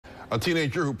A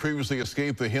teenager who previously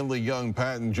escaped the Henley Young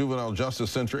Patton Juvenile Justice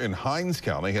Center in Hinds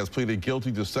County has pleaded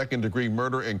guilty to second-degree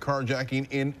murder and carjacking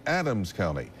in Adams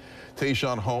County.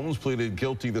 Tayshawn Holmes pleaded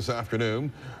guilty this afternoon.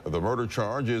 The murder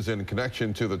charge is in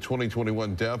connection to the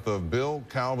 2021 death of Bill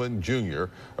Calvin Jr.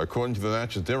 According to the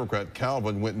Natchez Democrat,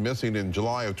 Calvin went missing in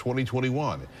July of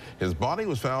 2021. His body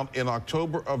was found in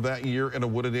October of that year in a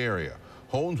wooded area.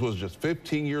 Holmes was just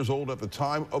 15 years old at the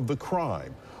time of the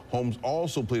crime. Holmes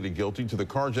also pleaded guilty to the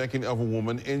carjacking of a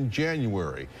woman in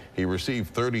January. He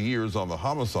received 30 years on the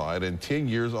homicide and 10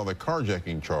 years on the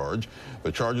carjacking charge.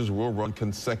 The charges will run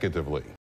consecutively.